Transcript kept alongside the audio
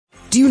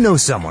Do you know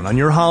someone on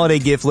your holiday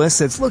gift list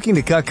that's looking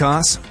to cut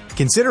costs?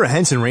 Consider a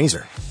Henson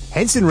razor.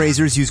 Henson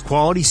razors use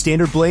quality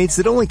standard blades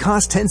that only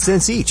cost 10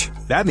 cents each.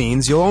 That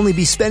means you'll only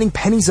be spending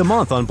pennies a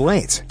month on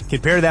blades.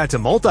 Compare that to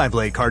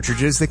multi-blade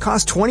cartridges that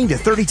cost 20 to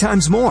 30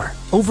 times more.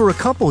 Over a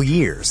couple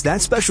years,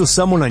 that special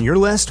someone on your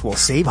list will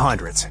save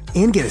hundreds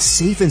and get a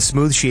safe and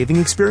smooth shaving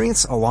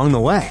experience along the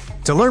way.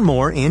 To learn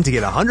more and to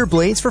get 100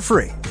 blades for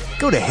free,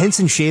 go to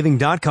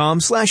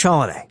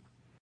hensonshaving.com/holiday.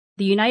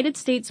 The United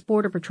States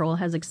Border Patrol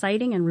has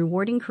exciting and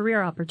rewarding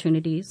career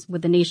opportunities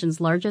with the nation's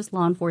largest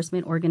law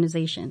enforcement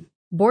organization.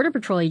 Border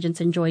Patrol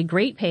agents enjoy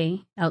great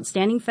pay,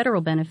 outstanding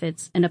federal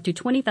benefits, and up to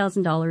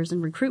 $20,000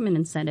 in recruitment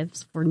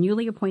incentives for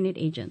newly appointed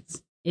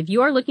agents. If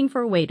you are looking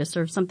for a way to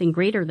serve something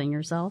greater than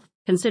yourself,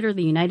 consider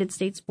the United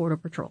States Border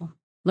Patrol.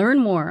 Learn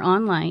more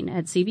online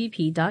at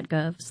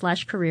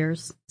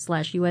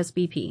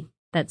cbp.gov/careers/USBP.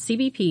 That's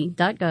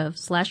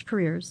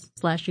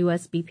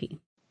cbp.gov/careers/USBP.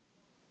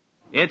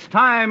 It's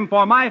time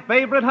for My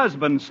Favorite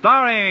Husband,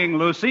 starring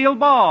Lucille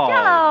Ball.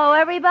 Hello,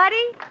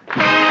 everybody.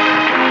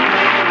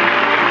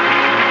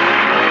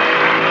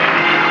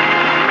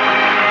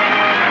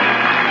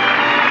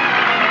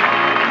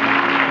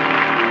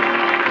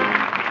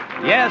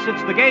 Yes,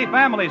 it's the Gay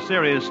Family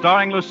series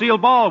starring Lucille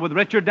Ball with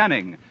Richard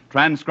Denning,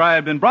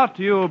 transcribed and brought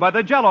to you by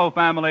the Jell-O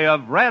family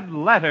of Red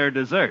Letter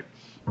Desserts.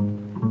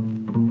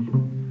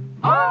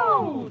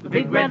 Oh, the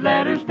big red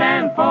letters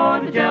stand for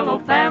the Jell-O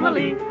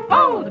family.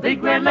 Oh, the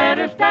big red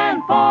letters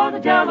stand for the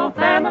Jell-O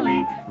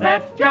family.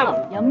 That's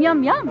Jell-O. Yum,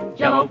 yum, yum.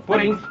 Jell-O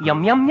puddings.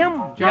 Yum, yum,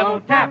 yum.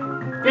 Jell-O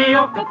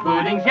tapioca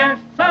puddings. Yes,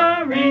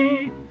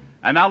 sirree.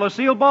 And now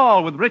Lucille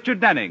Ball with Richard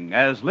Denning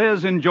as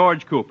Liz and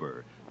George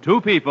Cooper, two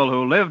people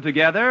who live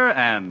together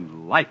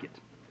and like it.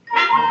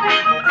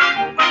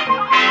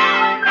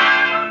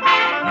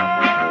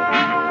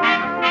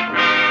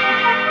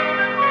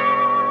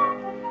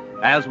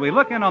 As we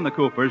look in on the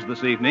Coopers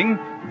this evening,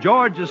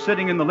 George is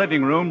sitting in the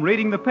living room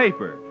reading the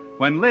paper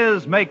when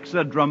Liz makes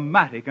a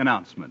dramatic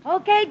announcement.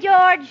 Okay,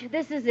 George,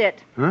 this is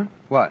it. Huh?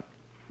 What?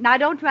 Now,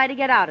 don't try to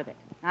get out of it.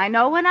 I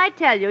know when I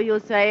tell you, you'll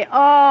say,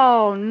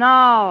 oh,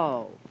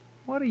 no.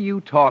 What are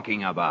you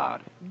talking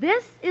about?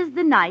 This is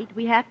the night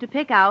we have to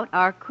pick out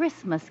our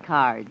Christmas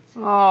cards.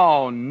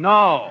 Oh,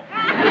 no.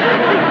 Well,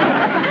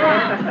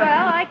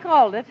 I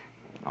called it.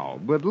 Oh,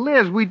 but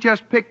Liz, we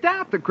just picked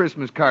out the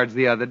Christmas cards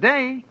the other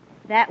day.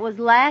 That was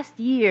last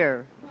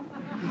year.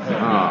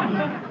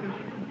 Oh.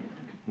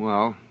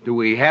 Well, do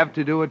we have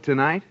to do it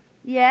tonight?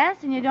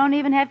 Yes, and you don't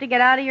even have to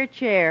get out of your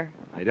chair.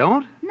 I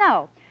don't?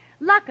 No.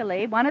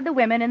 Luckily, one of the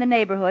women in the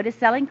neighborhood is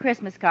selling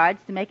Christmas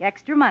cards to make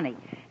extra money,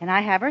 and I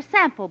have her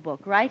sample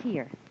book right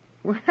here.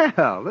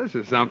 Well, this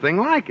is something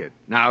like it.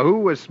 Now, who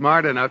was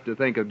smart enough to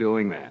think of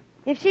doing that?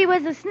 If she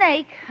was a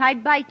snake,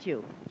 I'd bite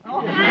you.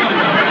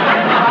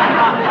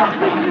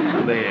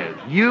 Liz,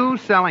 you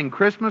selling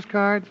Christmas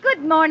cards?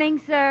 Good morning,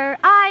 sir.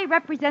 I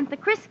represent the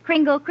Kris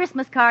Kringle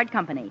Christmas Card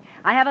Company.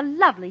 I have a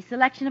lovely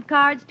selection of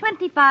cards,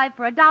 25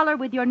 for $1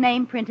 with your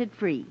name printed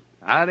free.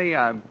 Addie,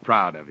 I'm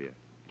proud of you.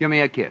 Give me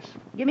a kiss.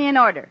 Give me an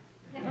order.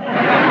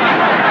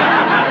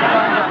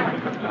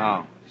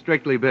 Oh,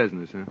 strictly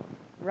business, huh?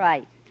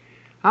 Right.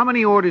 How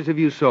many orders have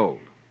you sold?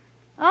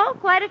 Oh,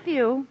 quite a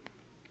few.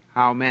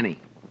 How many?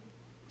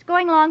 It's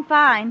going along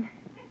fine.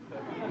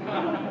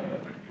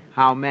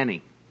 How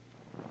many?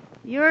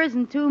 Yours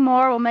and two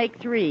more will make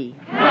 3.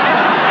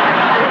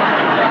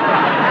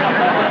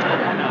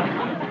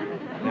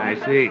 I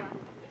see.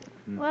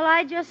 Well,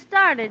 I just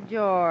started,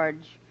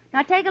 George.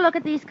 Now take a look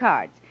at these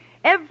cards.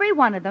 Every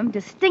one of them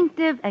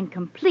distinctive and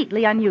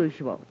completely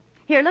unusual.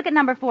 Here, look at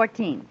number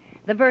 14.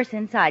 The verse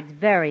inside's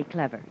very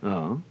clever.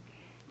 Oh?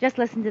 Just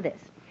listen to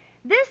this.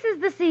 This is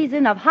the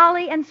season of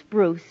holly and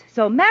spruce,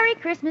 so Merry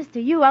Christmas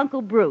to you,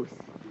 Uncle Bruce.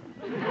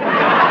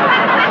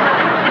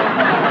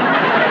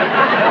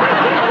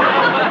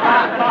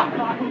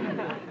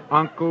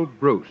 Uncle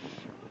Bruce.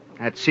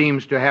 That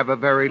seems to have a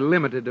very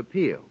limited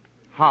appeal.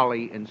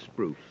 Holly and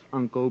spruce.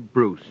 Uncle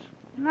Bruce.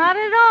 Not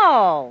at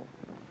all.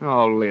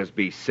 Oh, Liz,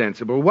 be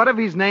sensible. What if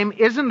his name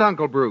isn't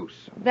Uncle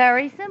Bruce?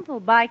 Very simple.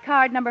 Buy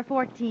card number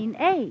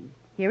 14A.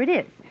 Here it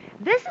is.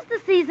 This is the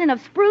season of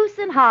spruce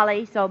and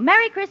holly, so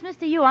Merry Christmas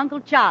to you,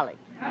 Uncle Charlie.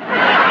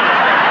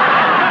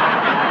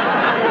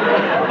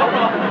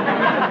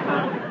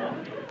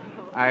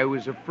 I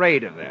was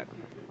afraid of that.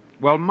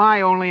 Well,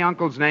 my only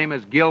uncle's name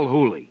is Gil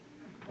Hooley.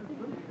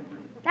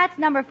 That's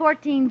number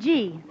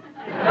 14G.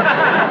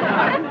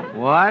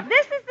 What?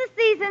 This is the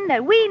season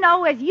that we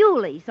know as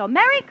Yuli, so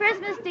Merry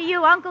Christmas to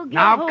you, Uncle Gil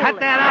Now, Hooley. cut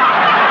that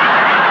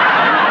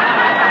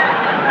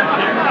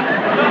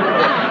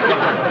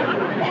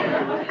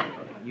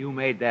out. You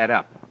made that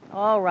up.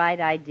 All right,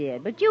 I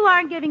did. But you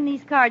aren't giving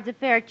these cards a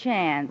fair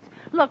chance.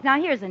 Look,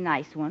 now here's a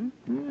nice one.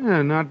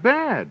 Yeah, not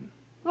bad.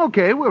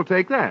 Okay, we'll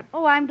take that.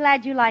 Oh, I'm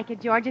glad you like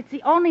it, George. It's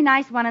the only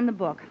nice one in the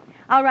book.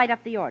 I'll write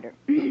up the order.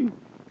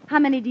 How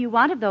many do you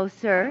want of those,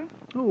 sir?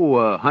 Oh,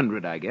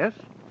 100, I guess.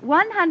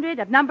 100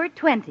 of number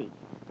 20.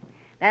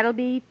 That'll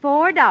be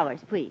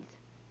 $4, please.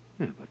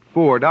 Yeah, but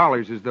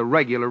 $4 is the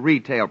regular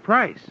retail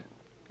price.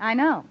 I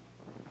know.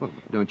 Well,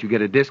 don't you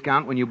get a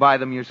discount when you buy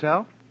them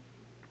yourself?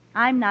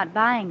 I'm not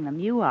buying them.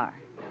 You are.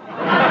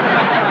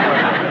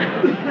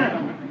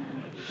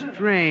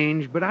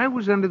 Strange, but I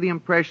was under the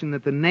impression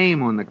that the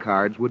name on the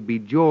cards would be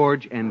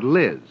George and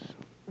Liz.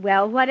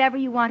 Well, whatever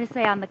you want to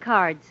say on the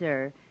card,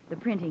 sir. The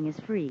printing is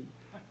free.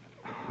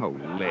 Oh,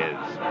 Liz.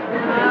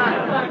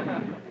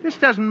 This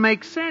doesn't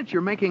make sense.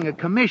 You're making a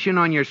commission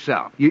on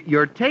yourself.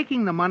 You're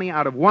taking the money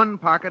out of one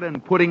pocket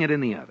and putting it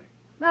in the other.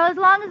 Well, as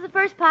long as the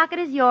first pocket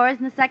is yours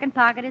and the second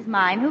pocket is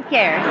mine, who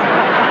cares?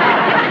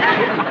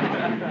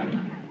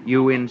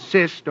 You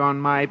insist on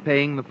my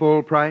paying the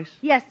full price?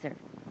 Yes, sir.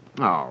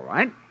 All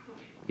right.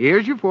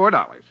 Here's your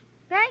 $4.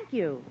 Thank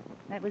you.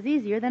 That was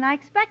easier than I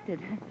expected.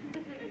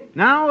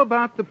 Now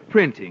about the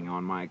printing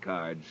on my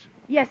cards.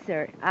 Yes,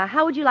 sir.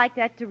 How would you like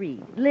that to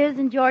read? Liz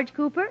and George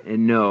Cooper?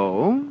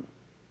 No.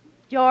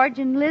 George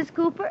and Liz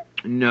Cooper?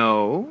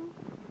 No.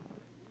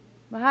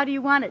 Well, how do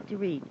you want it to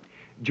read?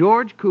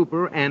 George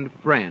Cooper and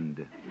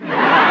friend.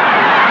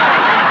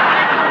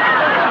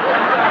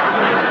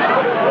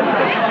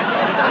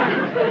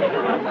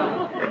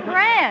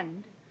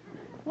 Friend?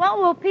 What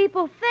will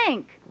people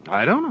think?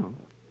 I don't know.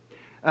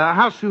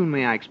 How soon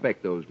may I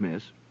expect those,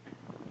 miss?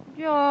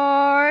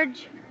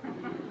 George,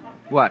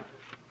 What?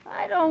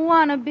 I don't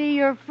want to be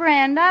your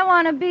friend. I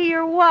want to be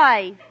your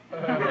wife.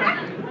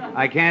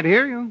 I can't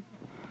hear you.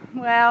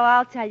 Well,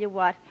 I'll tell you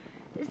what.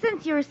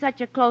 Since you're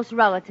such a close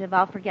relative,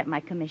 I'll forget my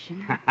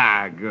commission.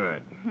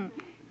 Good.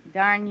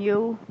 Darn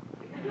you.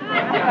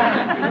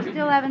 I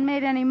still haven't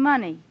made any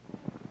money.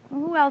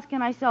 Well, who else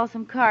can I sell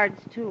some cards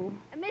to?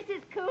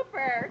 Mrs.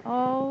 Cooper.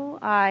 Oh,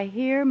 I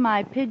hear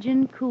my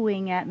pigeon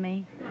cooing at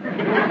me.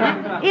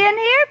 In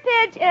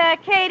here,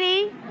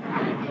 Katie.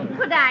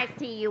 Could I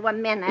see you a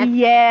minute?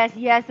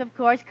 Yes, of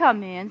course.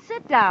 Come in.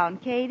 Sit down,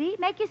 Katie.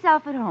 Make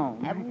yourself at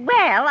home.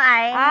 Well,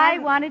 I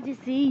wanted to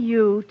see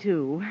you,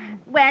 too.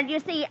 Well, you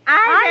see,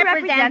 I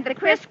represent the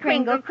Kris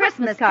Kringle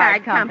Christmas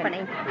Card Company.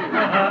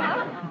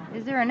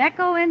 Is there an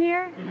echo in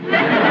here?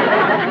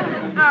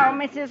 Oh,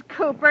 Mrs.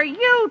 Cooper,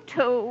 you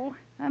too.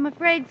 I'm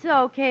afraid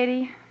so,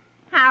 Katie.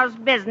 How's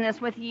business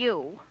with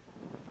you?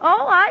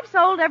 Oh, I've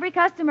sold every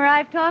customer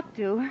I've talked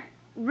to.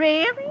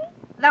 Really?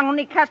 The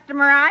only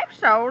customer I've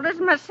sold is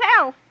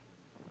myself.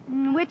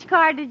 Which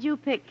card did you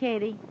pick,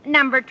 Katie?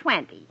 Number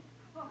 20.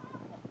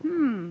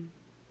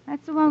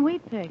 That's the one we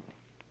picked.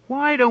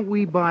 Why don't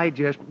we buy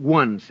just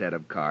one set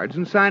of cards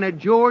and sign it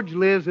George,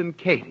 Liz, and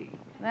Katie?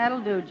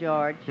 That'll do,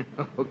 George.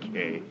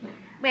 Okay.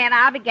 Well,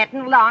 I'll be getting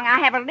along. I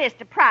have a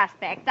list of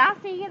prospects. I'll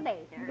see you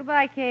later.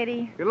 Goodbye,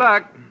 Katie. Good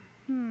luck.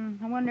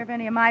 I wonder if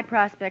any of my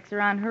prospects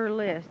are on her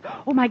list.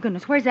 Oh, my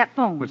goodness, where's that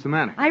phone? What's the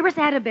matter? Iris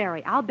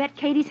Atterbury. I'll bet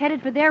Katie's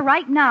headed for there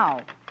right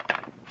now.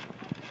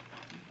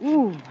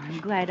 Ooh,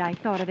 I'm glad I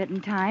thought of it in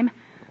time.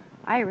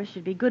 Iris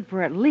should be good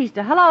for at least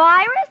a... Hello,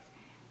 Iris?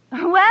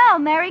 Well,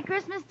 Merry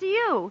Christmas to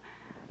you.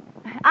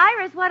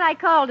 Iris, what I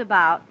called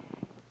about.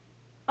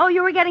 Oh,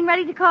 you were getting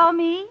ready to call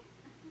me?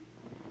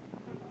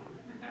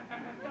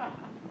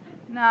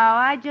 No,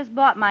 I just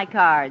bought my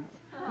cards.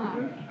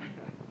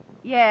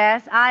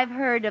 Yes, I've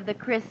heard of the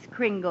Kris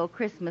Kringle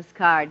Christmas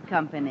Card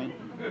Company.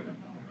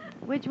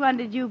 Which one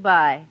did you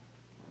buy?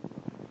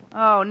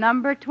 Oh,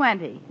 number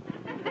 20.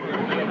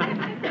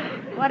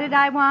 What did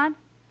I want?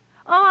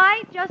 Oh,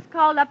 I just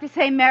called up to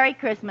say Merry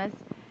Christmas.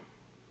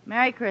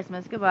 Merry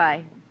Christmas.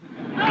 Goodbye.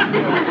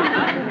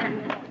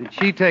 Did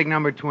she take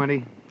number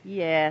 20?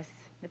 Yes.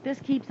 If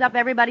this keeps up,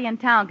 everybody in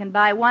town can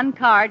buy one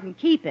card and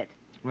keep it.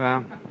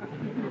 Well,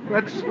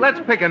 let's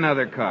pick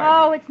another card.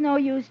 Oh, it's no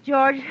use,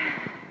 George.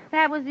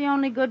 That was the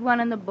only good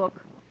one in the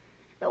book.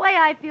 The way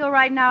I feel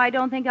right now, I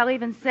don't think I'll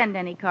even send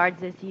any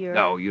cards this year.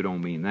 No, you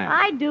don't mean that.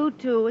 I do,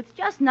 too. It's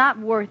just not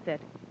worth it.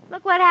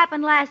 Look what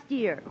happened last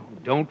year.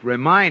 Don't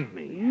remind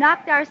We me.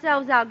 knocked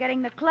ourselves out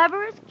getting the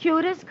cleverest,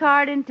 cutest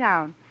card in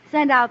town.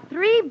 Sent out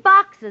 3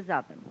 boxes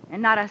of them,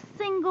 and not a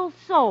single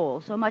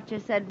soul so much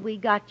as said, we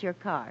got your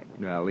card.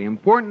 Well, the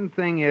important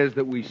thing is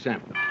that we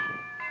sent them.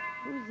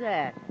 Who's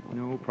that?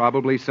 No,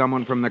 probably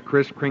someone from the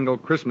Kris Kringle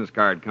Christmas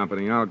Card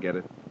Company. I'll get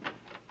it.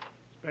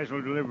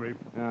 Special delivery.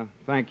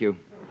 Thank you.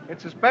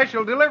 It's a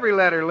special delivery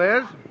letter,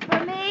 Liz.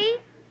 For me?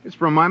 It's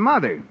from my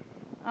mother.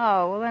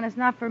 Oh, well, then it's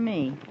not for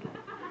me.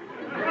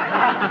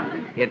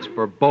 It's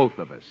for both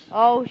of us.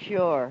 Oh,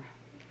 sure.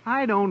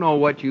 I don't know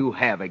what you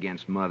have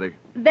against Mother.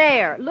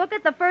 There, look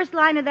at the first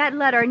line of that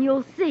letter and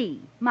you'll see.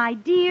 My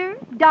dear,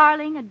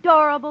 darling,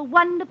 adorable,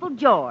 wonderful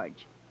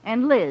George.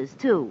 And Liz,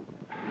 too.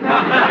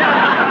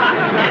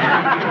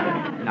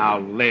 Now,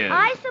 Liz.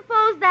 I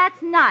suppose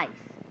that's nice.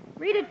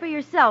 Read it for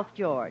yourself,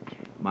 George.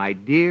 My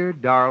dear,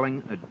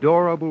 darling,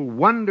 adorable,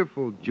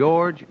 wonderful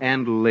George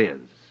and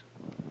Liz.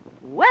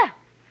 Well,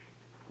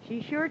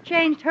 she sure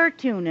changed her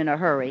tune in a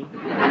hurry.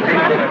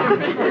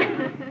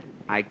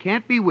 I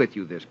can't be with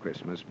you this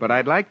Christmas, but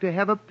I'd like to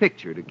have a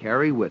picture to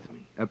carry with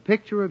me. A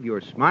picture of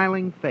your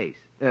smiling face.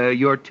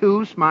 Your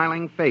 2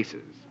 smiling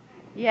faces.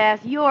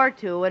 Yes, your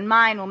 2, and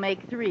mine will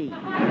make 3.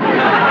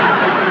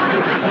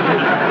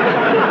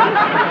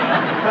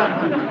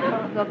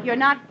 Look, you're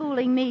not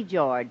fooling me,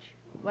 George.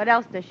 What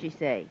else does she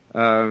say?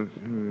 Love,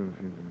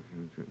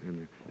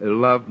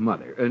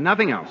 Mother.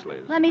 Nothing else,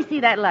 Liz. Let me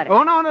see that letter.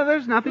 Oh, no,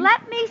 there's nothing.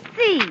 Let me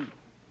see.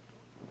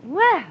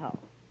 Well,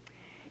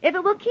 if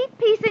it will keep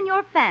peace in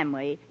your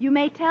family, you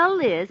may tell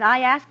Liz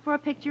I asked for a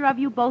picture of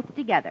you both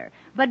together.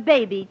 But,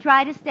 baby,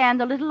 try to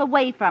stand a little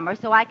away from her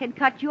so I can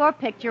cut your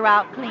picture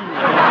out clean.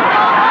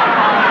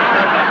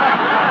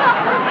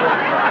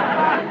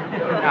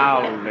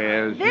 Now,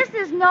 Liz. This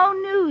is no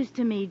news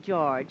to me,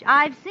 George.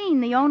 I've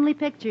seen the only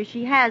picture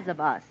she has of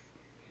us.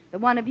 The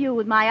one of you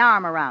with my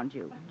arm around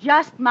you.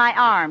 Just my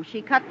arm.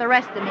 She cut the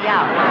rest of me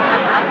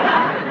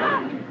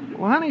out.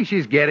 Well, honey,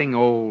 she's getting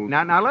old.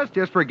 Now, let's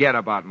just forget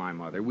about my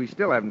mother. We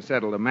still haven't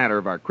settled the matter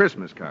of our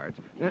Christmas cards.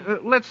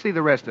 Let's see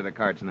the rest of the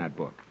cards in that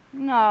book.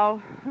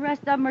 No, the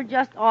rest of them are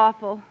just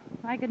awful.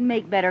 I could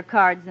make better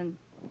cards and...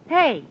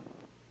 Hey,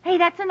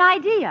 that's an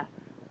idea.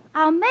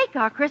 I'll make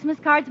our Christmas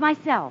cards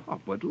myself. Oh,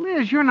 but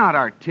Liz, you're not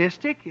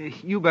artistic.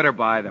 You better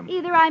buy them.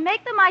 Either I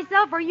make them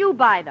myself or you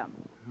buy them.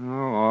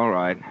 Oh, all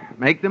right.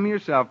 Make them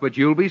yourself, but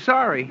you'll be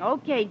sorry.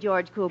 Okay,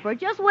 George Cooper.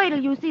 Just wait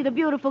till you see the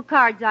beautiful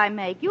cards I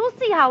make. You'll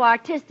see how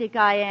artistic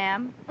I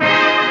am.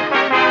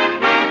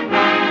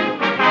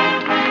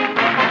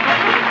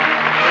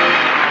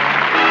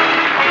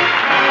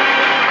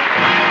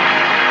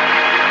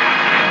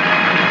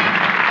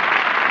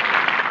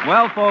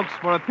 Well, folks,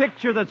 for a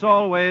picture that's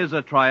always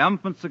a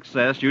triumphant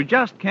success, you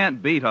just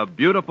can't beat a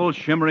beautiful,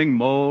 shimmering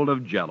mold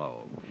of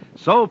Jell-O.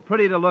 So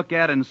pretty to look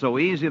at and so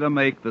easy to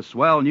make the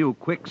swell new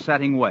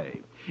quick-setting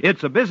way.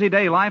 It's a busy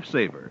day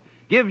lifesaver.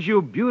 Gives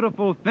you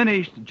beautiful,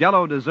 finished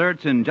Jell-O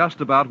desserts in just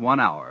about 1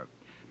 hour.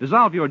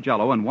 Dissolve your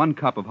Jell-O in 1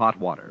 cup of hot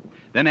water.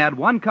 Then add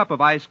 1 cup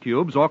of ice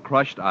cubes or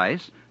crushed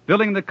ice,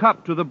 filling the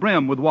cup to the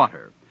brim with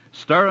water.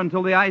 Stir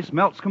until the ice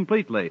melts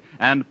completely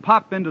and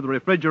pop into the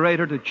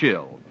refrigerator to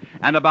chill.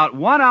 And about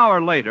 1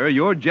 hour later,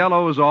 your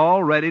Jell-O's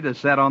all ready to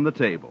set on the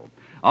table.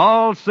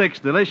 All 6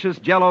 delicious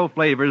Jell-O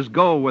flavors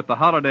go with the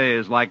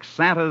holidays like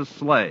Santa's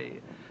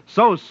sleigh.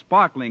 So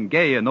sparkling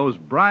gay in those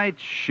bright,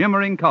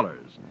 shimmering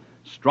colors.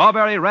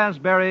 Strawberry,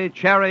 raspberry,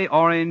 cherry,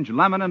 orange,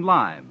 lemon, and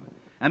lime.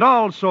 And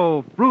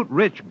also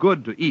fruit-rich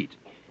good to eat.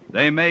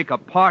 They make a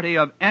party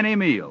of any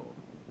meal.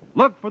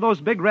 Look for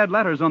those big red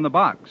letters on the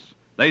box.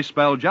 They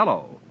spell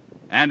Jell-O.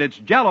 And it's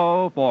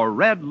Jell-O for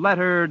red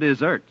letter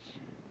desserts.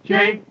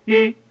 Jell-O.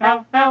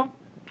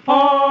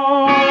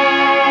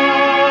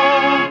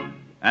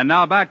 And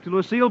now back to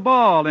Lucille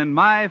Ball in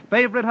My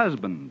Favorite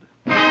Husband.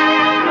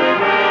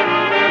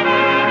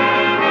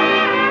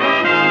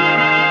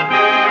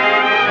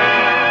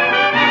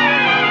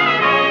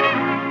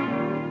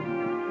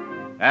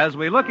 As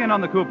we look in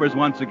on the Coopers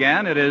once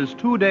again, it is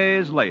 2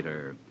 days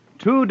later.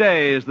 2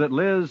 days that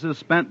Liz has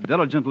spent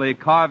diligently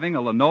carving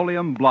a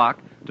linoleum block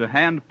to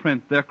hand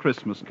print their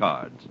Christmas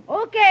cards.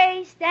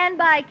 Okay, stand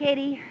by,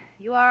 Katie.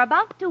 You are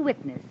about to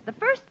witness the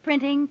first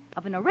printing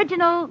of an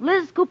original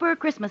Liz Cooper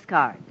Christmas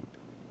card.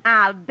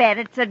 I'll bet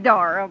it's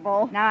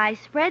adorable. Now, I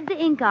spread the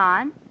ink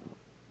on,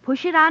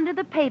 push it onto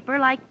the paper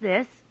like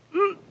this.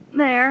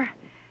 There.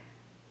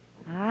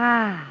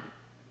 Ah.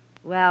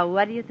 Well,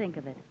 what do you think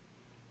of it?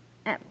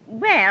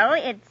 Well,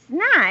 it's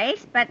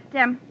nice, but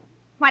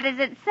what does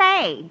it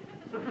say?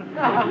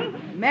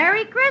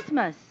 Merry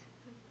Christmas.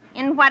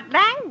 In what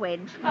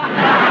language?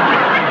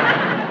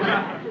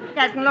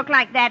 Doesn't look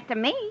like that to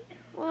me.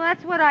 Well,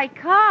 that's what I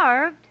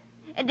carved.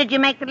 Did you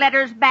make the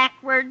letters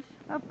backwards?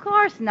 Of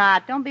course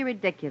not. Don't be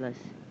ridiculous.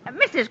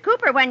 Mrs.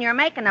 Cooper, when you're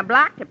making a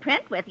block to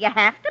print with, you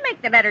have to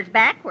make the letters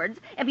backwards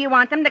if you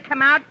want them to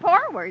come out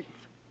forwards.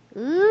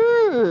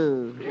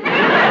 Ooh.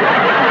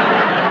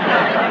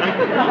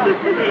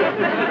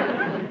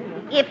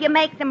 If you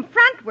make them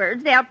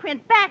frontwards, they'll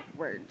print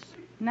backwards.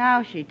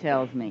 Now she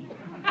tells me.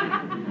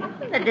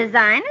 The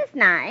design is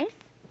nice.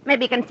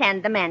 Maybe you can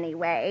send them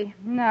anyway.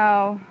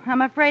 No,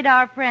 I'm afraid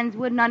our friends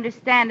wouldn't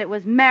understand it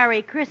was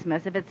Merry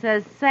Christmas if it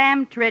says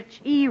Sam Tritch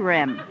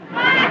E-Rim. Well,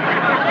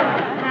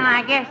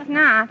 I guess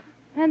not.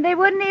 And they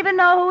wouldn't even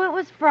know who it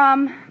was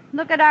from.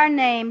 Look at our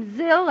names,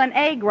 Zill and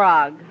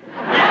Agrog.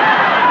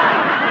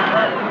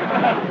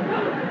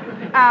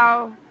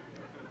 Oh.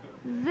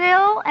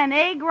 Zill and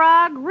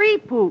Agrog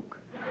Repook.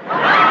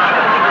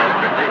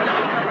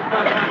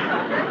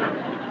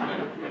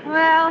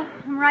 Well,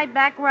 I'm right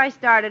back where I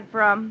started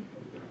from.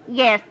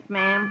 Yes,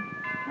 ma'am.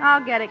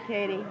 I'll get it,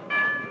 Katie.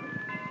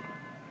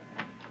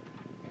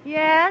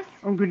 Yes?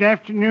 Oh, good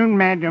afternoon,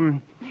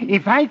 madam.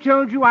 If I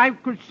told you I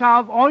could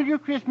solve all your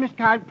Christmas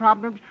card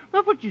problems,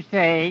 what would you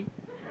say?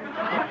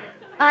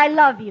 I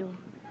love you.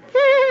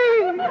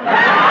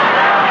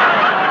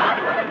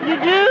 You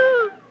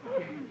do?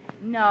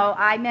 No,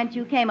 I meant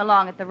you came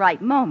along at the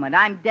right moment.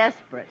 I'm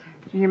desperate.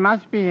 You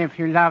must be if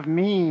you love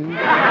me.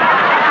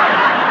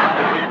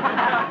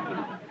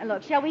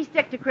 Look, shall we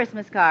stick to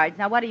Christmas cards?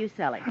 Now, what are you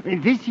selling?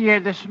 This year,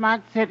 the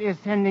Smart Set is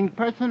sending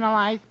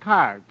personalized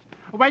cards.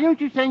 Why don't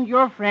you send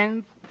your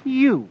friends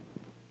you?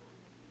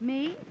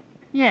 Me?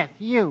 Yes,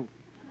 you.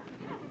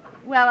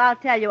 Well, I'll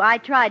tell you, I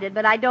tried it,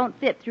 but I don't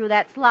fit through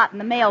that slot in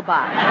the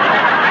mailbox.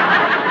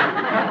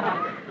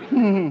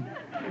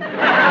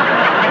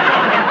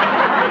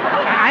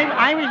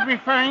 I was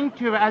referring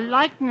to a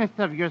likeness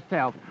of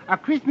yourself, a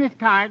Christmas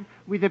card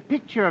with a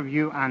picture of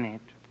you on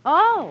it.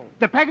 Oh.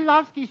 The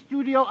Pagalowski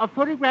Studio of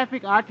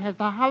Photographic Art has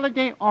a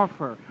holiday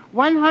offer.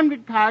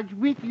 100 cards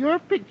with your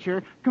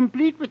picture,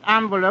 complete with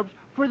envelopes,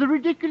 for the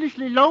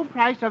ridiculously low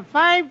price of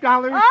 $5.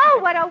 Oh,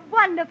 what a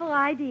wonderful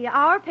idea.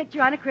 Our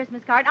picture on a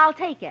Christmas card. I'll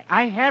take it.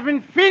 I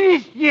haven't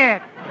finished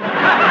yet.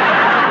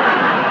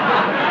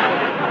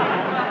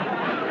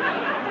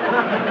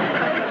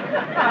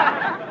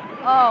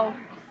 Oh,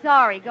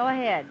 sorry. Go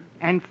ahead.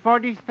 And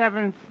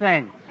 47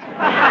 cents.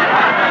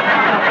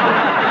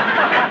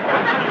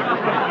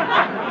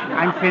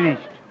 I'm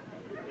finished.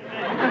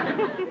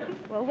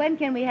 Well, when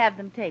can we have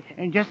them taken?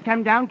 And just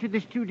come down to the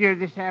studio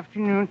this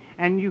afternoon,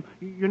 and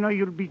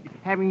you'll be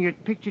having your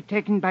picture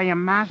taken by a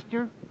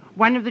master,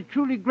 one of the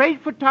truly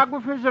great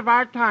photographers of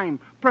our time,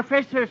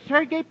 Professor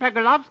Sergei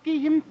Pagolovsky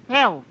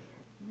himself.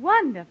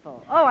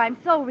 Wonderful. Oh, I'm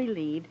so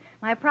relieved.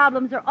 My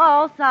problems are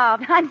all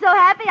solved. I'm so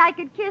happy I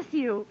could kiss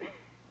you.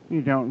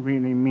 You don't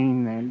really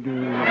mean that, do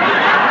you?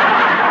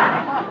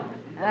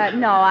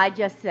 No, I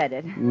just said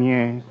it.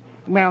 Yes.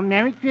 Well,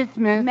 Merry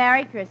Christmas.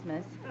 Merry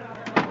Christmas.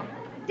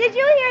 Did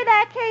you hear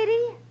that,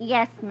 Katie?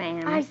 Yes,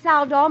 ma'am. I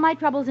solved all my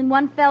troubles in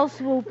one fell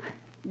swoop.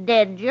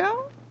 Did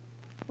you?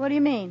 What do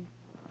you mean?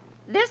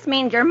 This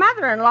means your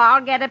mother-in-law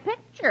will get a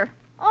picture.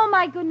 Oh,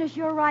 my goodness,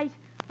 you're right.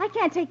 I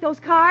can't take those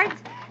cards.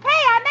 Hey,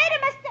 I made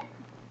a mistake.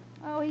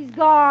 Oh, he's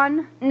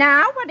gone.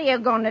 Now, what are you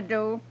going to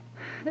do?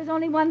 There's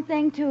only one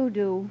thing to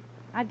do.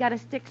 I've got to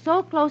stick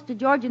so close to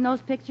George in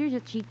those pictures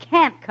that she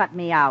can't cut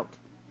me out.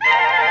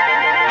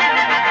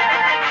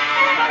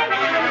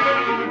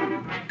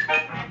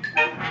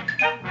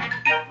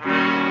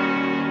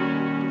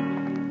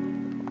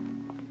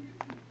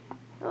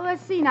 Well,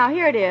 let's see now.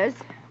 Here it is.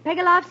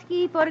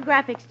 Pagolovsky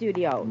Photographic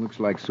Studio. Looks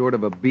like sort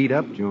of a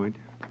beat-up joint.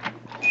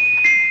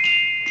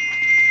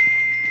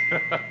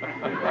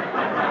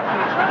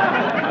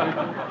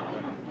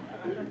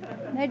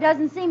 There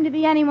doesn't seem to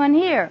be anyone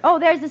here. Oh,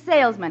 there's the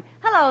salesman.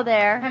 Hello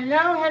there.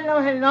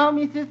 Hello,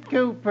 Mrs.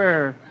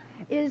 Cooper.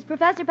 Is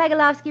Professor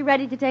Pagolovsky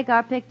ready to take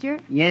our picture?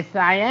 Yes,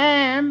 I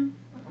am.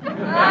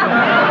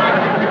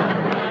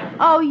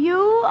 Oh, you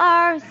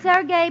are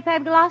Sergei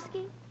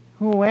Pagolovsky?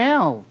 Who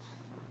else?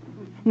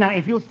 Now,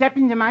 if you'll step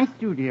into my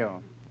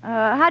studio.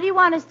 How do you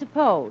want us to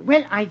pose?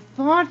 Well, I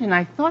thought, and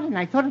I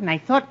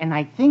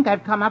think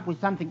I've come up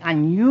with something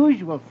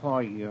unusual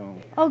for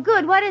you. Oh,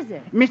 good. What is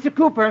it? Mr.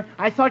 Cooper,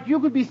 I thought you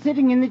could be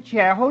sitting in the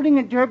chair holding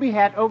a derby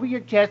hat over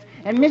your chest,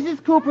 and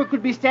Mrs. Cooper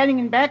could be standing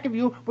in back of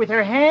you with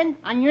her hand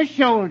on your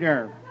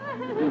shoulder.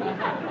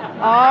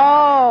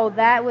 Oh,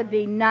 that would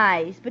be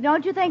nice. But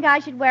don't you think I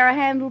should wear a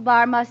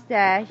handlebar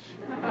mustache?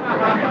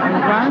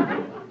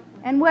 What?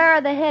 And where are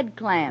the head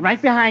clamps?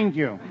 Right behind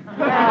you.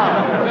 Oh,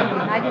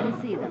 I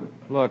didn't see them.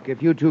 Look,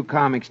 if you two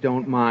comics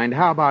don't mind,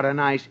 how about a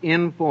nice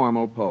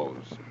informal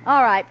pose?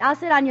 All right, I'll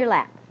sit on your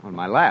lap. On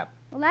my lap.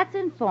 Well, that's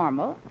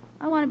informal.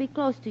 I want to be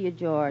close to you,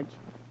 George.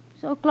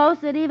 So close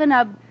that even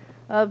a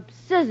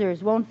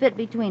scissors won't fit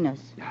between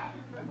us.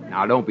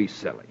 Now, don't be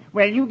silly.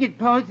 Well, you get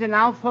posed and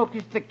I'll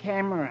focus the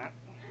camera.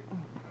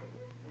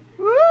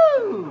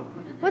 Woo!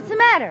 What's the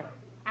matter?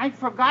 I'd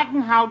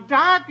forgotten how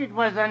dark it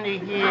was under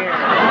here.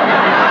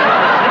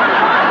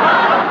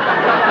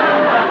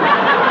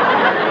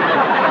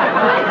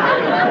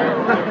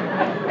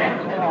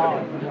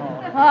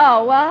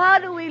 Oh, well, how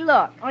do we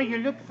look? Oh, you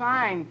look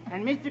fine.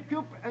 And Mr.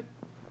 Cooper...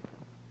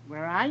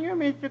 where are you,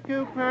 Mr.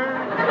 Cooper?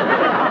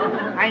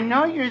 I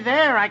know you're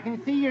there. I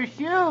can see your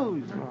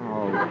shoes.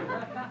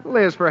 Oh,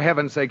 Liz, for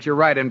heaven's sakes, you're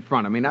right in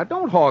front of me. Now,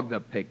 don't hog the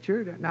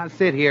picture. Now,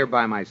 sit here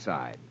by my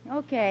side.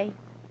 Okay.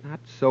 Not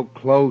so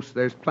close.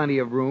 There's plenty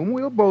of room.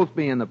 We'll both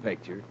be in the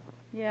picture.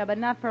 Yeah, but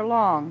not for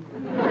long.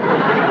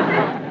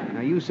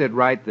 Now, you sit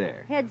right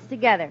there. Heads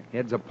together.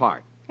 Heads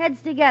apart.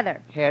 Heads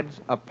together. Heads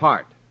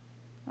apart.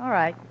 All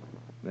right.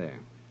 There.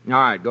 All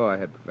right, go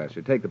ahead,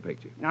 Professor. Take the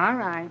picture. All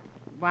right.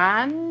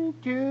 1,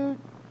 2...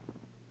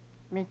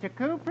 Mr.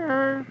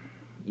 Cooper,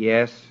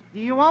 Yes.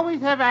 do you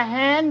always have a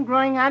hand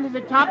growing out of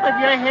the top of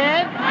your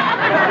head?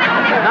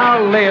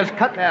 Now, Liz,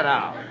 cut that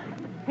out.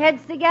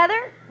 Heads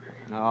together?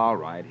 All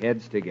right,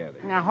 heads together.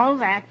 Now,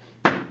 hold that.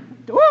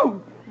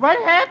 Ooh, what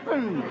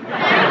happened?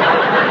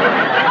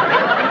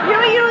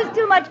 You used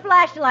too much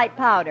flashlight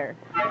powder.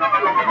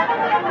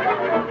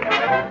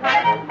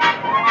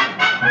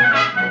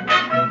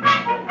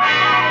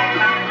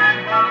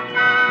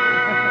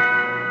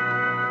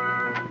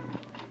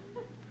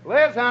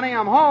 Liz, honey,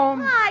 I'm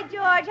home. Hi,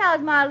 George. How's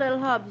my little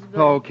hubsband?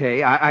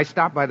 Okay, I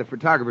stopped by the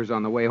photographers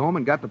on the way home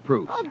and got the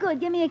proof. Oh, good.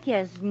 Give me a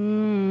kiss.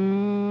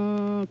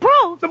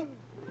 Proof.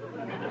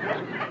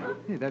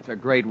 Hey, that's a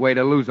great way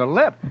to lose a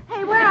lip.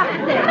 Hey, where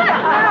are they? Where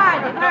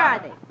are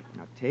they?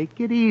 Now, take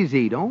it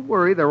easy. Don't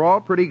worry. They're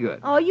all pretty good.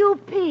 Oh, you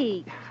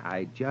peeked.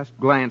 I just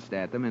glanced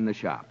at them in the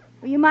shop.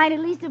 Well, you might at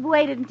least have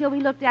waited until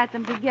we looked at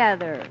them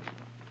together.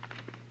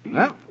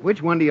 Well,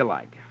 which one do you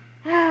like?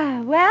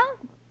 Well,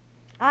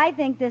 I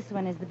think this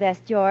one is the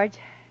best, George.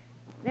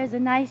 There's a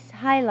nice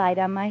highlight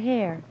on my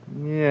hair.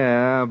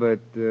 Yeah, but,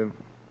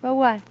 But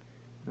what?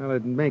 Well,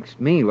 it makes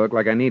me look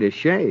like I need a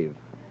shave.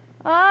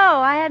 Oh,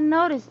 I hadn't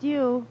noticed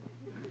you.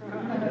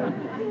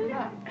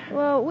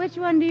 Well, which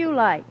one do you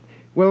like?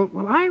 Well,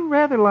 I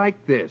rather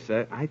like this.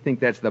 I think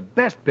that's the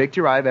best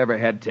picture I've ever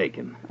had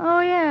taken. Oh,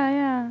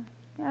 yeah.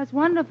 That's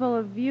wonderful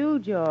of you,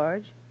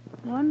 George.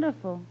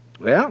 Wonderful.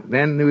 Well,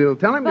 then we'll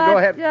tell him to go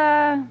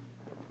ahead.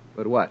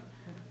 But what?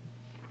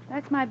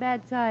 That's my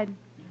bad side.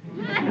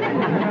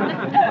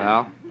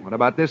 Well, what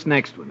about this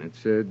next one?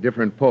 It's a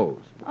different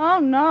pose. Oh,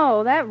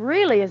 no, that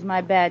really is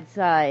my bad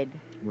side.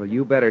 Well,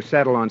 you better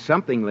settle on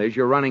something, Liz.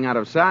 You're running out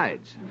of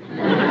sides.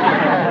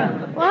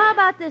 Well, how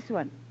about this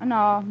one? No,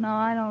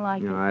 I don't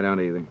like it. No, I don't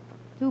either.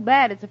 Too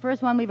bad. It's the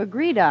first one we've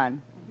agreed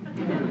on.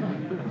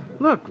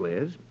 Look,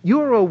 Liz,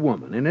 you're a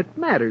woman, and it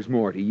matters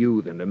more to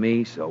you than to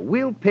me, so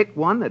we'll pick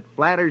one that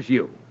flatters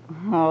you.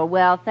 Oh,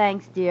 well,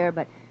 thanks, dear,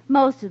 but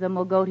most of them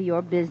will go to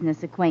your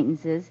business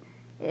acquaintances.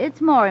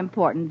 It's more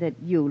important that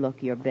you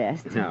look your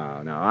best.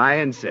 No, I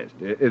insist.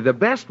 The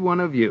best one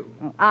of you.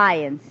 Oh, I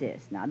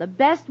insist. Now, the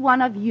best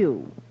one of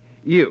you.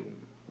 You.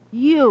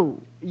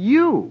 You.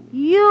 You.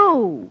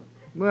 You.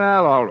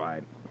 Well, all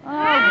right.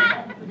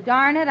 Oh,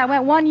 darn it, I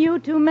went one you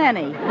too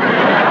many. You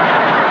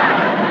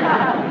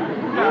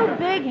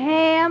big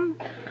ham.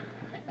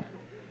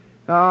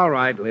 All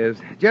right, Liz.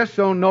 Just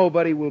so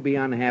nobody will be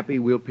unhappy,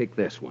 we'll pick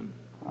this one.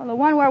 Well, the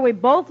one where we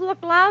both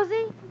look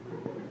lousy?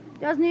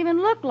 Doesn't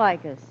even look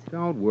like us.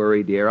 Don't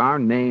worry, dear. Our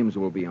names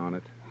will be on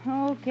it.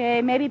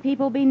 Okay, maybe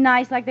people will be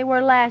nice like they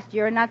were last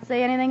year and not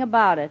say anything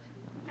about it.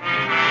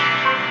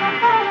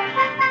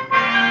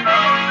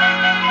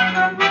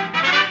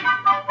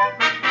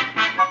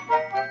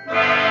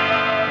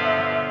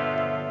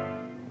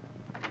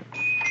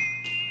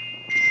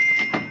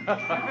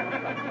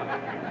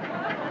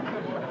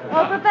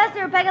 Oh,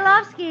 Professor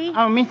Pegalovsky.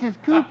 Oh,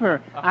 Mrs. Cooper,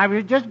 I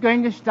was just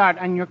going to start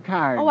on your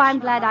card. Oh, I'm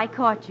glad I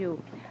caught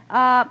you.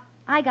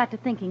 I got to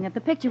thinking that the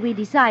picture we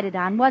decided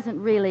on wasn't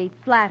really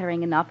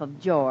flattering enough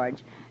of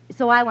George,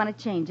 so I want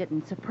to change it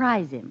and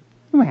surprise him.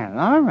 Well,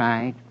 all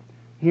right.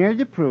 Here are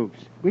the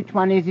proofs. Which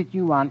one is it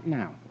you want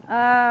now?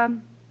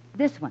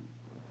 This one.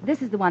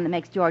 This is the one that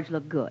makes George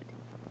look good.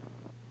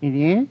 It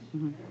is?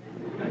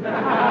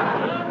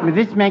 Mm-hmm. Well,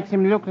 this makes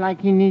him look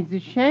like he needs a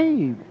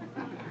shave.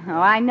 Oh,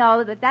 I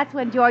know that's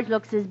when George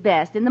looks his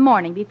best, in the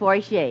morning before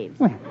he shaves.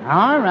 Well,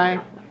 all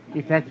right.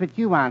 If that's what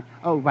you want.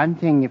 Oh, one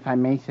thing, if I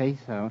may say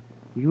so.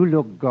 You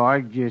look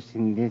gorgeous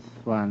in this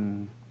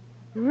one.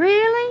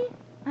 Really?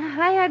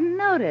 I hadn't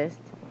noticed.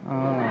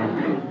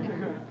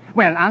 Oh.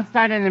 Well, I'll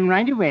start on them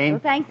right away. Well,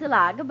 thanks a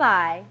lot.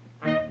 Goodbye.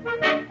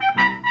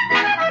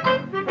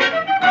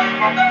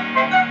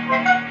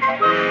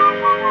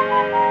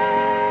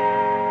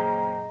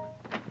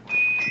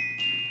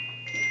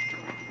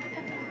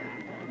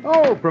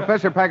 Oh,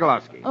 Professor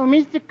Pagolowski. Oh,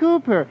 Mr.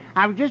 Cooper,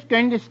 I was just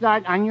going to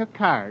start on your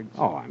cards.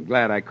 Oh, I'm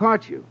glad I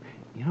caught you.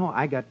 You know,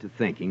 I got to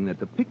thinking that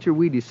the picture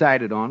we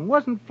decided on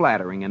wasn't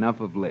flattering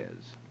enough of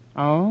Liz.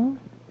 Oh?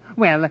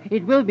 Well,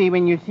 it will be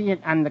when you see it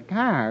on the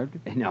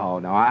card. No,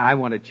 I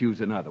want to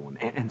choose another one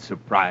and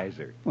surprise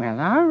her. Well,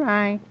 all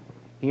right.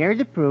 Here are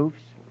the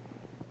proofs.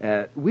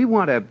 We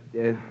want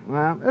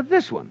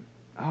this one.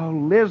 Oh,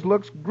 Liz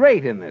looks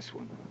great in this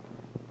one.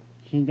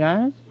 She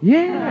does?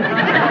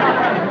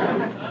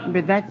 Yeah.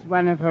 But that's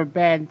one of her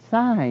bad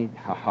sides.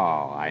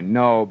 Oh, I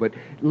know, but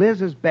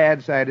Liz's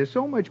bad side is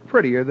so much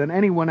prettier than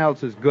anyone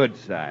else's good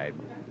side.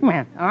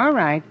 Well, all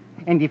right.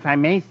 And if I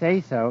may say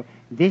so,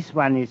 this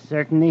one is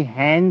certainly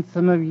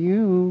handsome of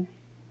you.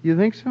 You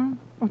think so?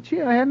 Oh,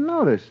 gee, I hadn't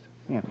noticed.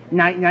 Yeah.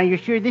 Now, you're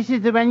sure this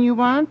is the one you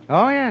want?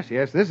 Oh, yes,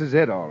 this is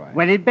it, all right.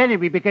 Well, it better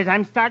be, because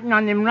I'm starting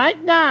on them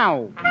right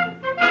now.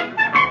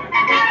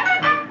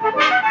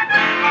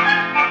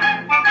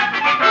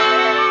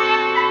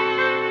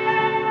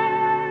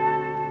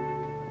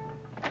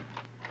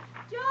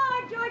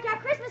 George, our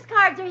Christmas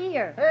cards are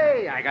here.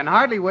 Hey, I can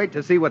hardly wait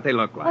to see what they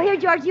look like. Oh, here,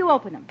 George, you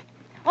open them.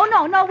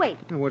 Oh, no, wait.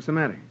 What's the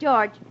matter?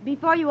 George,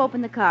 before you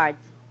open the cards,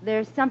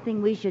 there's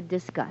something we should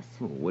discuss.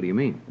 Oh, what do you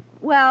mean?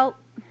 Well,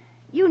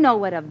 you know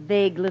what a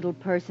vague little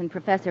person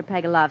Professor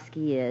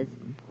Pagolowsky is.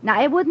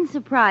 Now, it wouldn't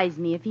surprise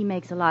me if he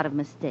makes a lot of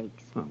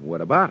mistakes. Oh,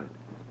 what about it?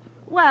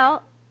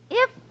 Well,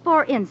 if,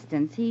 for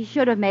instance, he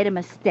should have made a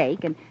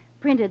mistake and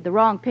printed the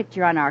wrong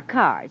picture on our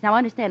cards. Now,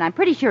 understand, I'm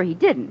pretty sure he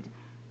didn't.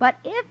 But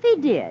if he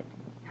did,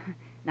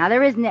 now,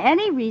 there isn't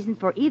any reason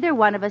for either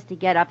one of us to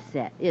get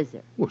upset, is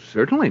there? Well,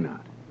 certainly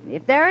not.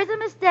 If there is a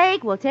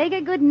mistake, we'll take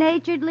it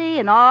good-naturedly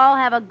and all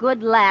have a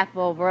good laugh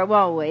over it,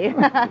 won't we?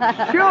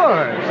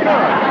 Sure.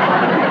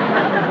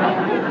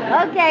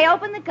 Okay,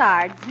 open the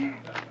cards.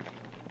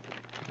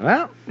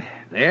 Well,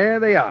 there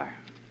they are.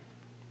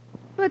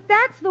 But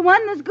that's the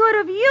one that's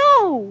good of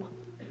you.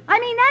 I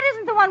mean, that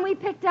isn't the one we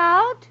picked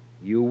out.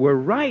 You were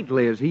right,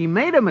 Liz. He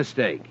made a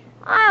mistake.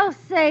 I'll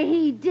say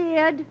he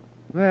did.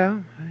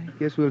 Well, I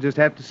guess we'll just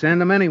have to send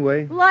them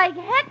anyway. Like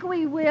heck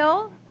we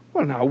will.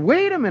 Well, now,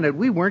 wait a minute.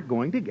 We weren't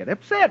going to get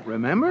upset,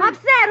 remember?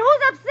 Upset?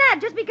 Who's upset?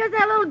 Just because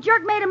that little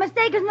jerk made a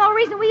mistake is no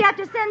reason we have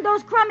to send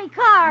those crummy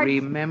cards.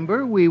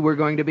 Remember, we were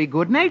going to be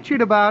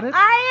good-natured about it.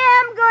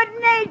 I am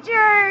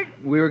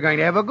good-natured. We were going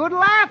to have a good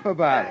laugh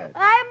about it.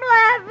 I'm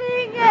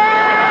laughing.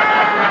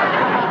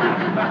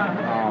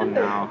 Oh,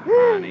 now,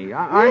 honey,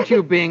 aren't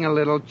you being a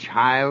little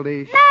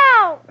childish?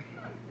 No!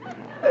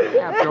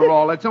 After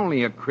all, it's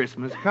only a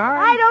Christmas card.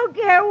 I don't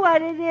care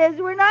what it is.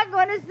 We're not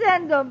going to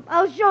send them.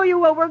 I'll show you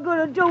what we're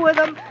going to do with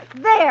them.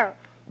 There.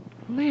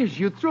 Liz,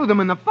 you threw them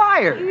in the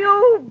fire.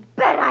 You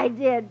bet I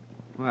did.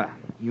 Well,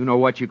 you know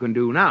what you can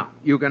do now.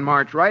 You can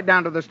march right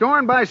down to the store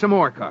and buy some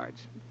more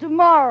cards.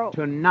 Tomorrow.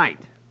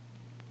 Tonight.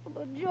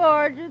 But,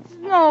 George, it's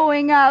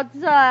snowing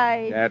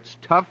outside. That's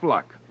tough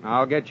luck.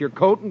 I'll get your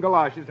coat and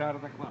galoshes out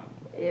of the closet.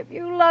 If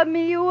you loved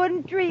me, you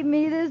wouldn't treat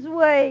me this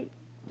way.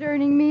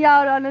 Turning me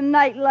out on a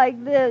night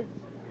like this.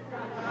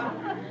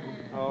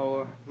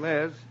 Oh,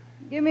 Liz.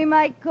 Give me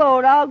my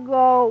coat. I'll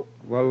go.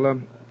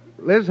 Well,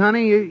 Liz,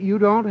 honey, you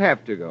don't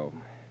have to go.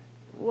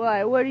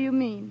 Why? What do you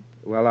mean?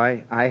 Well,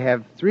 I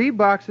have 3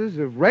 boxes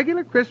of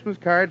regular Christmas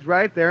cards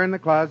right there in the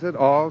closet,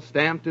 all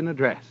stamped and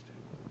addressed.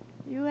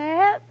 You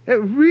have?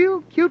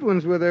 Real cute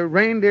ones with a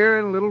reindeer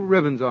and little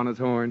ribbons on its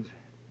horns.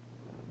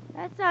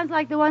 That sounds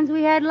like the ones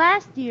we had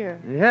last year.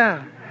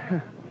 Yeah.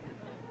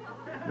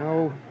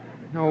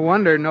 No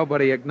wonder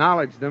nobody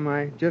acknowledged them.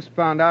 I just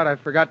found out I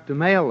forgot to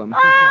mail them.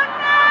 Oh,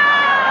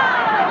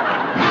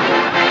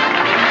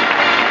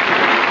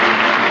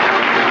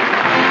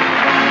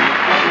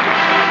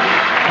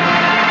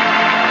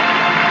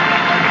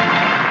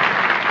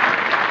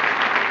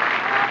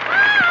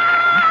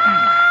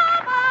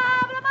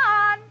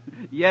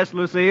 Yes,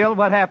 Lucille,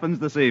 what happens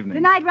this evening?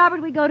 Tonight,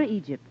 Robert, we go to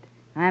Egypt.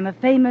 I'm a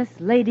famous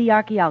lady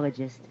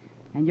archaeologist,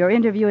 and you're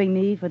interviewing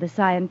me for the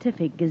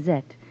Scientific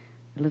Gazette.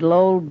 A little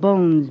old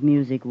bones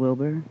music,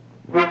 Wilbur.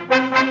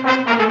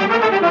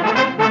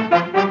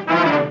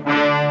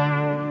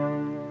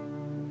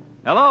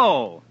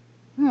 Hello.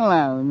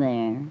 Hello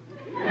there.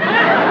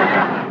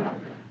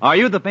 Are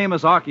you the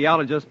famous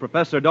archaeologist,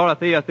 Professor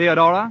Dorothea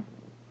Theodora?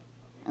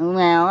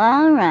 Well,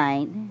 all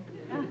right.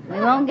 We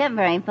won't get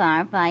very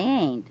far if I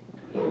ain't.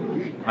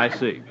 I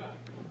see.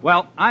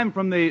 Well, I'm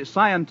from the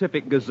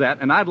Scientific Gazette,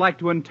 and I'd like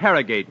to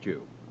interrogate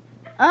you.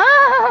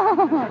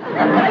 Oh!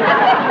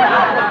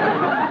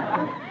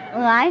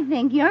 Well, I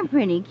think you're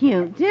pretty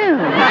cute, too.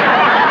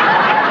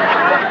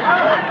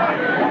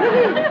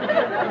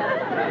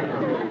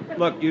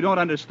 Look, you don't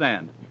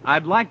understand.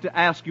 I'd like to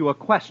ask you a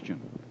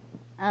question.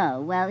 Oh,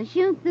 well,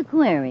 shoot the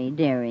query,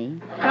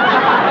 dearie.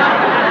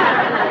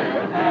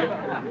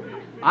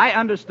 I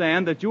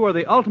understand that you are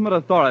the ultimate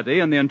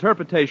authority in the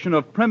interpretation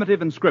of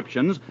primitive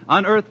inscriptions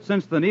unearthed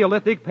since the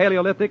Neolithic,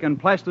 Paleolithic, and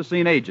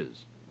Pleistocene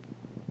ages.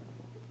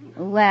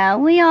 Well,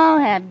 we all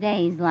have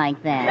days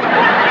like that.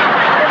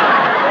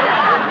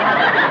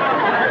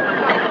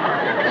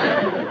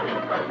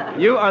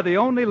 You are the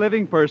only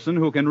living person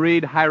who can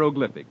read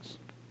hieroglyphics.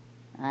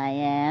 I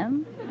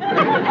am?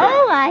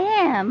 Oh, I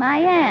am,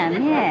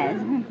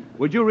 yes.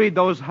 Would you read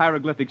those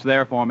hieroglyphics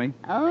there for me?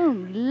 Oh,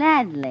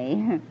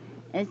 gladly.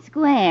 A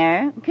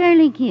square,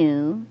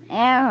 curlicue,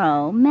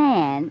 arrow,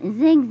 man,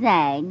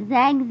 zigzag,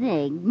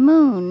 zag-zig,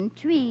 moon,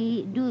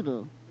 tree,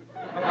 doodle.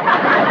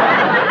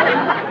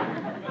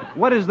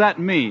 What does that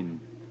mean?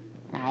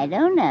 I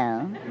don't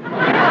know.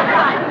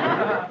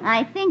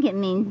 I think it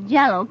means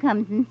Jell-O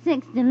comes in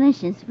 6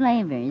 delicious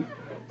flavors.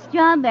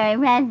 Strawberry,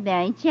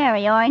 raspberry,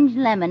 cherry, orange,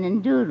 lemon,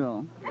 and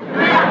doodle.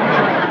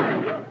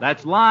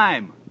 That's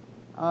lime.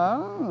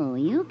 Oh,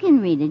 you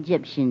can read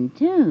Egyptian,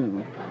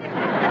 too.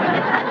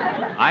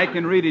 I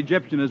can read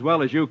Egyptian as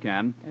well as you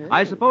can.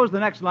 I suppose the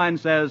next line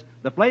says,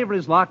 the flavor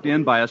is locked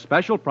in by a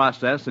special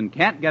process and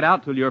can't get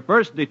out till your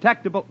first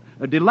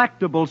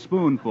delectable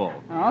spoonful.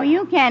 Oh,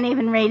 you can't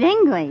even read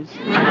English.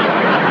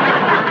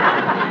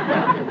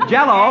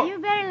 Jell-O. You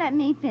better let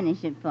me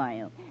finish it for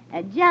you.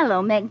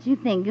 Jell-O makes you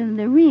think of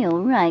the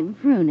real ripe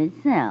fruit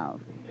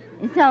itself.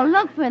 So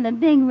look for the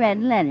big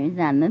red letters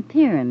on the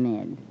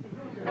pyramid.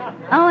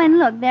 Oh, and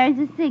look, there's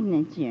a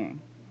signature.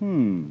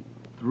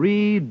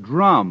 3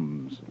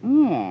 drums.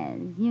 Yes,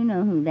 you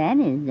know who that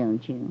is,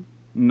 don't you?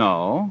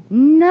 No.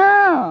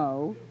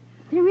 No.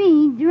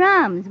 3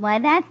 drums. Why,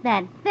 that's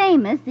that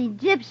famous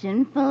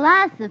Egyptian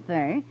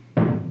philosopher,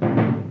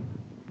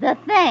 the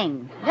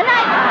Thing. Good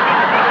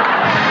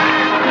night.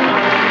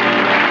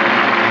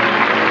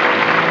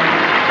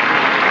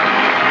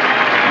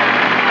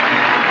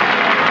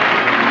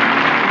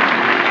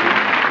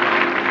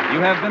 You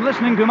have been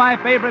listening to My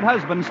Favorite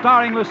Husband,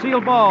 starring Lucille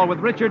Ball with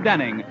Richard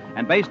Denning,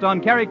 and based on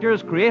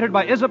characters created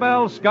by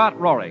Isabel Scott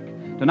Rorick.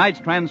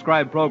 Tonight's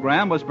transcribed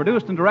program was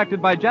produced and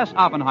directed by Jess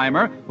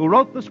Oppenheimer, who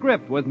wrote the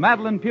script with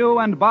Madeline Pugh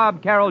and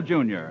Bob Carroll,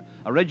 Jr.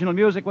 Original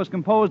music was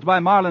composed by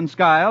Marlon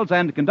Skiles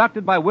and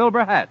conducted by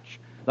Wilbur Hatch.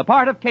 The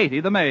part of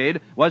Katie, the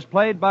maid, was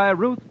played by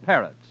Ruth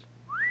Parrott.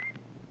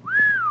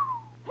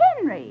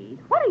 Henry,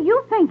 what are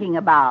you thinking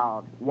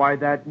about? Why,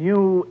 that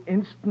new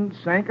instant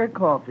Sanker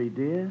coffee,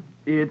 dear.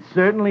 It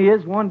certainly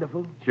is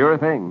wonderful. Sure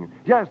thing.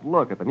 Just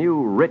look at the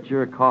new,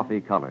 richer coffee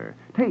color.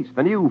 Taste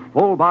the new,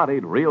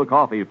 full-bodied, real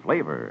coffee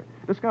flavor.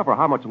 Discover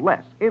how much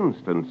less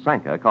Instant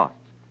Sanka costs.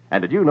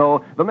 And did you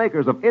know the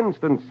makers of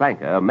Instant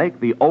Sanka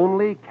make the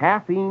only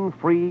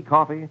caffeine-free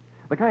coffee?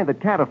 The kind that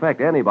can't affect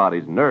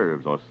anybody's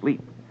nerves or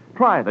sleep.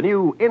 Try the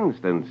new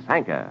Instant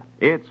Sanka.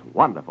 It's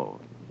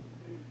wonderful.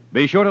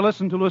 Be sure to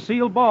listen to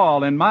Lucille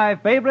Ball in My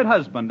Favorite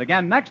Husband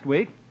again next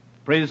week,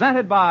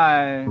 presented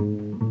by...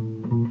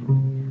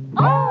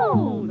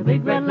 Oh, the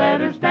big red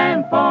letters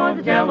stand for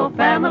the Jell-O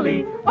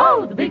family.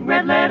 Oh, the big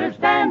red letters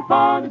stand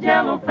for the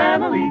Jell-O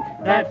family.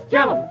 That's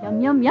Jell-O.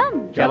 Yum, yum,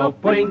 yum. Jell-O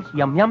puddings,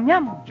 yum, yum,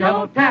 yum.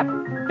 Jell-O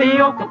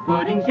tapioca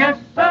puddings, yes,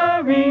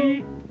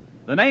 sirree.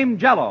 The name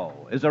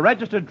Jell-O is a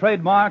registered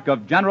trademark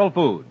of General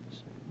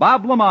Foods.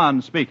 Bob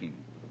Lamont speaking.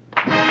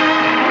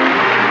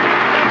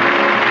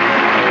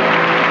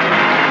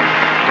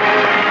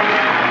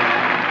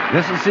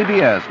 This is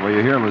CBS, where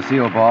you hear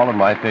Lucille Ball and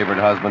My Favorite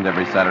Husband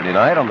every Saturday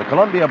night on the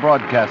Columbia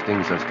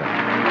Broadcasting System.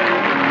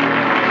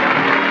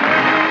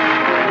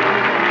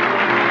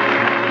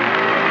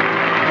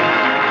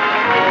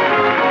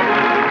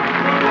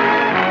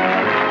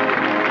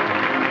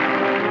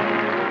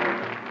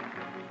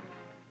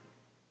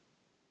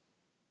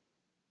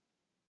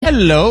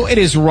 Hello, it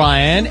is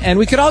Ryan, and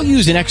we could all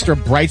use an extra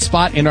bright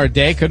spot in our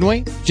day, couldn't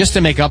we? Just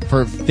to make up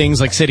for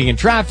things like sitting in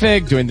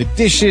traffic, doing the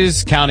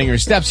dishes, counting your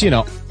steps,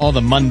 all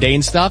the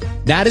mundane stuff.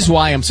 That is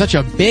why I'm such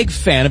a big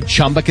fan of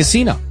Chumba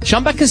Casino.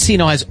 Chumba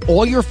Casino has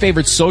all your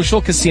favorite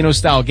social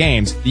casino-style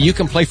games that you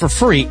can play for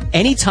free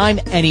anytime,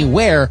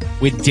 anywhere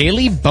with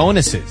daily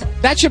bonuses.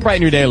 That should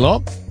brighten your day a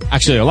little.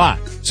 Actually, a lot.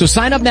 So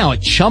sign up now at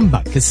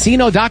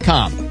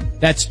ChumbaCasino.com.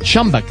 That's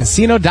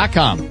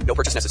ChumbaCasino.com. No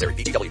purchase necessary.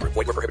 VGW Group.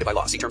 Void where prohibited by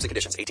law. See terms and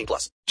conditions.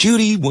 18+.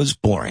 Judy was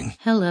boring.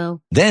 Hello.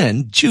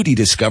 Then Judy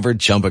discovered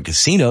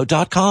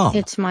ChumbaCasino.com.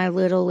 It's my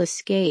little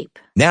escape.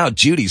 Now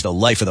Judy's the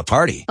life of the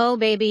party. Oh,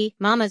 baby,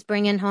 mama's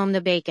bringing home the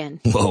bacon.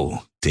 Whoa,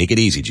 take it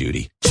easy,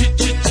 Judy.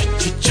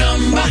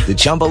 The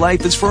Chumba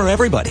life is for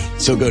everybody.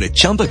 So go to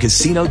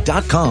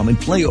ChumbaCasino.com and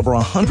play over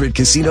 100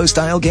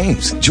 casino-style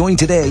games. Join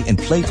today and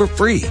play for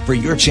free for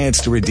your chance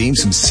to redeem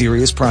some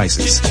serious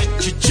prizes.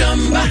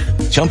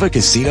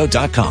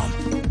 ChumbaCasino.com.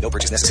 No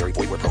purchase necessary.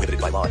 Void where prohibited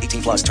by law.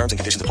 18+. Terms and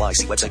conditions apply.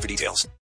 See website for details.